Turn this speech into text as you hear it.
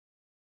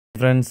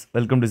Friends,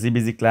 welcome to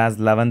CBSE class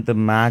 11th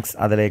Max.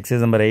 That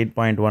exercise number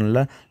 8.1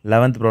 la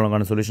 11th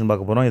problem solution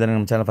பார்க்க போறோம். இத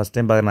நம்ம channel first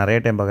time பார்க்கற நிறைய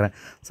டைம் பார்க்கறேன்.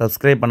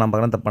 Subscribe பண்ணாம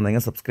பார்க்கறேன் தப்பு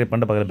பண்ணாதீங்க. Subscribe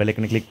பண்ணிட்டு பக்கத்துல bell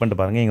icon click பண்ணிட்டு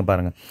பாருங்க. இங்க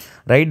பாருங்க.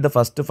 Write the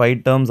first 5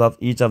 terms of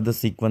each of the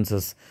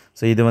sequences.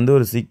 So இது வந்து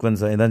ஒரு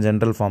sequence. இதான்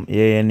general form.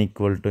 an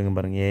equal to இங்க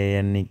பாருங்க.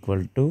 an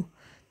equal to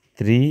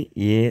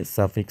 3a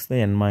suffix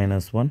n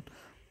minus 1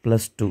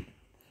 plus 2.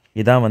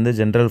 இதான் வந்து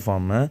general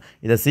form.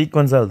 இத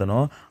sequence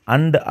எழுதணும்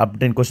and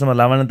obtain question number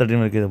 11 and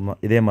 13 இருக்கு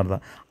இதே மாதிரி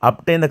தான்.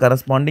 Obtain the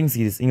corresponding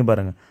series. இங்க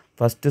பாருங்க.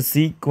 First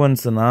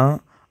sequence னா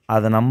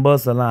அத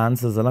numbers எல்லாம்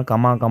answers எல்லாம்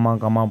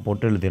கமா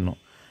போட்டு எழுதிடணும்.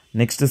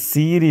 Next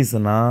series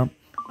னா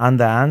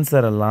அந்த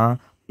answer எல்லாம்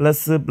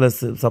plus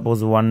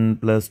suppose 1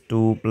 plus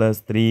 2 plus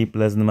 3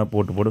 plus இந்த மாதிரி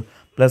போட்டு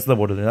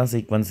plusல போட்டு தான்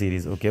sequence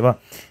series. ஓகேவா?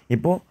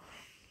 இப்போ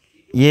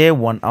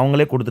A1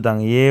 அவங்களே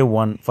கொடுத்துட்டாங்க.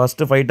 A1 first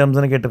 5 terms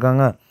னு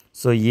கேட்டிருக்காங்க.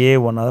 So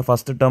A1 அத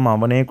first term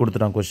அவனே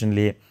கொடுத்துட்டான்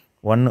क्वेश्चनலயே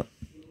 1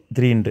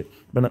 3 ண்டு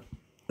இப்போ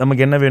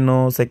நமக்கு என்ன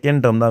வேணும்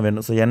செகண்ட் term தான்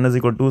வேணும். So n is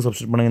equal to 2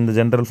 substitute பண்ணுங்க இந்த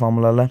general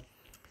ஃபார்முலால.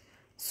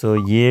 So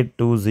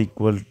A2 is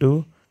equal to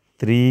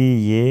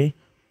 3a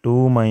 2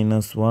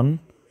 minus 1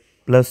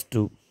 plus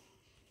 2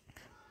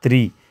 3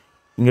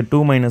 இங்க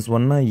 2 minus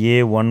 1 னா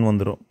A1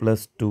 வந்துரும்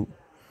plus 2.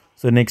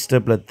 So next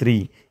stepல 3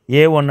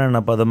 A1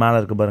 னா அப்ப அது மேல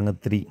இருக்கு பாருங்க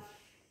 3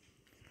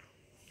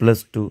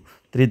 plus 2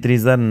 3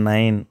 3s are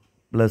 9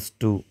 plus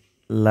 2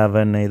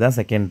 11 இதான்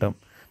second term.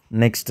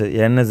 Next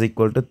n is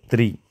equal to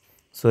 3.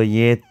 So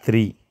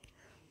A3.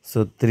 So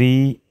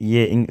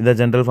 3a இந்த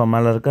ஜெனரல் ஃபார்ம்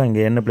மேல இருக்கா இங்க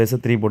n பிளேஸ்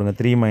 3 போடுங்க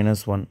 3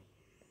 minus 1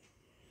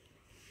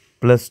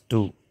 plus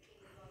 2.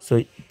 So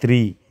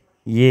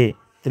 3a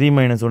 3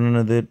 minus 1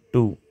 என்னது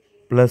 2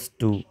 plus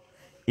 2.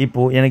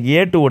 இப்போ எனக்கு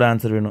A2 ஓட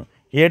ஆன்சர் வேணும்.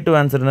 A2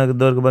 ஆன்சர் எனக்கு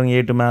இதோ இருக்கு பாருங்க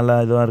A2 மேல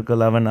இதுவா இருக்கு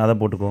 11 அத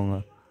போட்டுக்கோங்க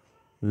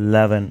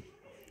 11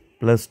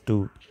 plus 2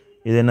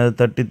 இது என்னது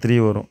 33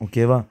 வரும்.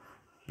 ஓகேவா?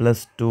 plus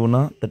 2 na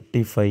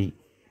 35.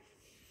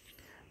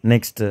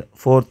 Next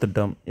fourth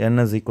term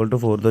n is equal to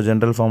 4. The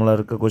general formula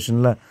irukka question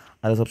la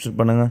adha substitute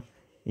பண்ணுங்க.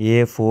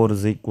 A4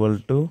 is equal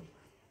to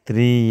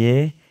 3a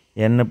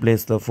n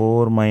place the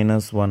 4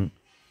 minus 1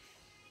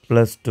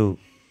 plus 2.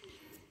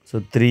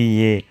 So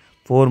 3a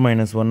 4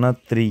 minus 1 na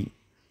 3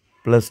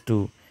 plus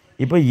 2.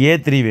 இப்போ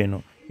A3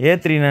 வேணும்.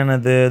 A3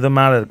 என்னது இது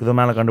மேல இருக்கு. இது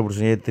மேல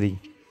கண்டுபிடிச்சோம் A3.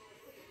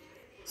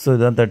 So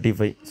இதான்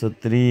 35. So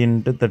 3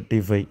 into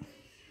 35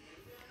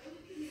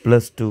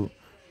 plus 2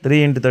 3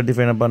 into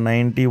 35 என்னப்பா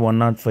 90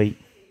 105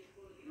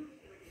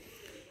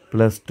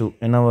 plus 2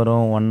 என்ன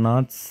வரும்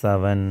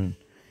 107.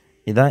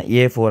 இதான்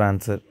A4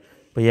 ஆன்சர்.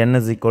 இப்போ n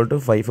is equal to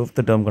 5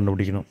 fifth term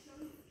கண்டுபிடிக்கணும்.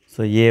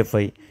 So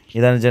A5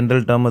 இதான்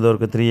ஜெனரல் term அது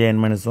இருக்கு 3n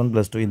minus 1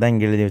 plus 2 இதான்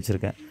இங்க எழுதி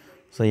வச்சிருக்கேன்.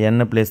 So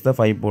n place ல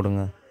 5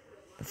 போடுங்க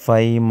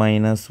 5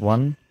 minus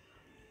 1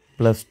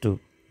 plus 2.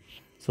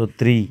 So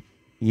 3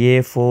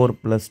 A4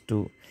 plus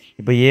 2.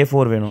 இப்போ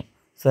A4 வேணும்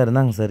சார்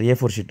இருந்தாங்க சார்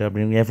A4 ஷீட்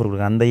அப்படின்னு A4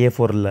 கொடுங்க. அந்த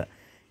A4 இல்லை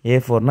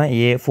A4 னா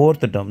A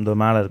fourth term இந்த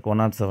மேல இருக்கு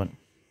 107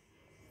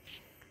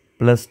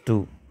 plus 2.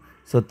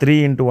 So 3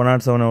 into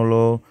 107 எவ்வளோ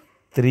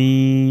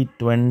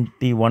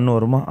 321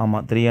 வருமா? ஆமா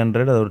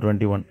 300 அது ஒரு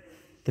 21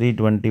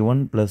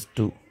 321 plus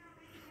 2.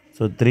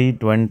 So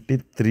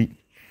 323.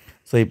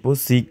 So இப்போ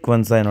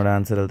சீக்வென்ஸா என்னோட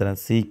ஆன்சர் எழுதுறேன்.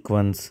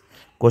 சீக்வென்ஸ்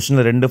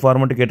क्वेश्चनல ரெண்டு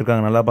ஃபார்மட்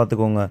கேட்டிருக்காங்க நல்லா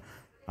பாத்துக்கோங்க.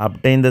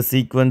 obtain the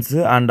sequence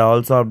and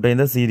also obtain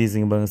the series.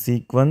 இங்க பாருங்க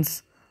sequence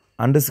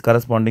and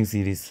corresponding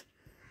series.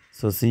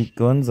 So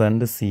sequence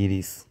and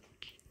series.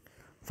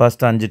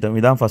 First 5 term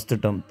இதான் first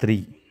term 3.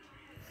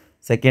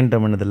 Second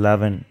term என்னது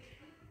 11.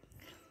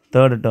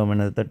 Third term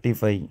என்னது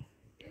 35.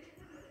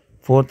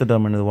 Fourth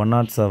term என்னது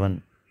 107.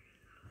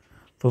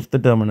 Fifth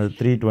term என்னது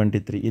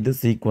 323. இது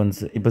sequence.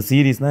 இப்போ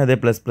சீரிஸ்னா இதே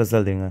ப்ளஸ்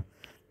எழுதுங்க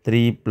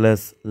 3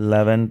 plus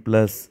 11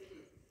 plus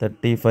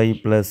 35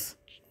 plus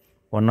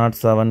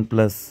 107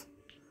 plus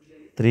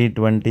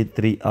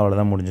 323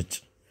 அவ்வளோதான்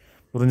முடிஞ்சிச்சு.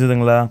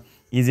 புரிஞ்சுதுங்களா?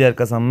 ஈஸியாக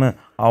இருக்கா சம்மு?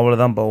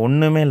 அவ்வளோதான்ப்பா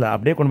ஒன்றுமே இல்லை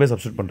அப்படியே கொண்டு போய்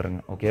சப்ஸ்டியூட்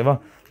பண்ணுறேங்க. ஓகேவா?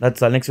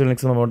 That's all.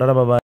 Next bye.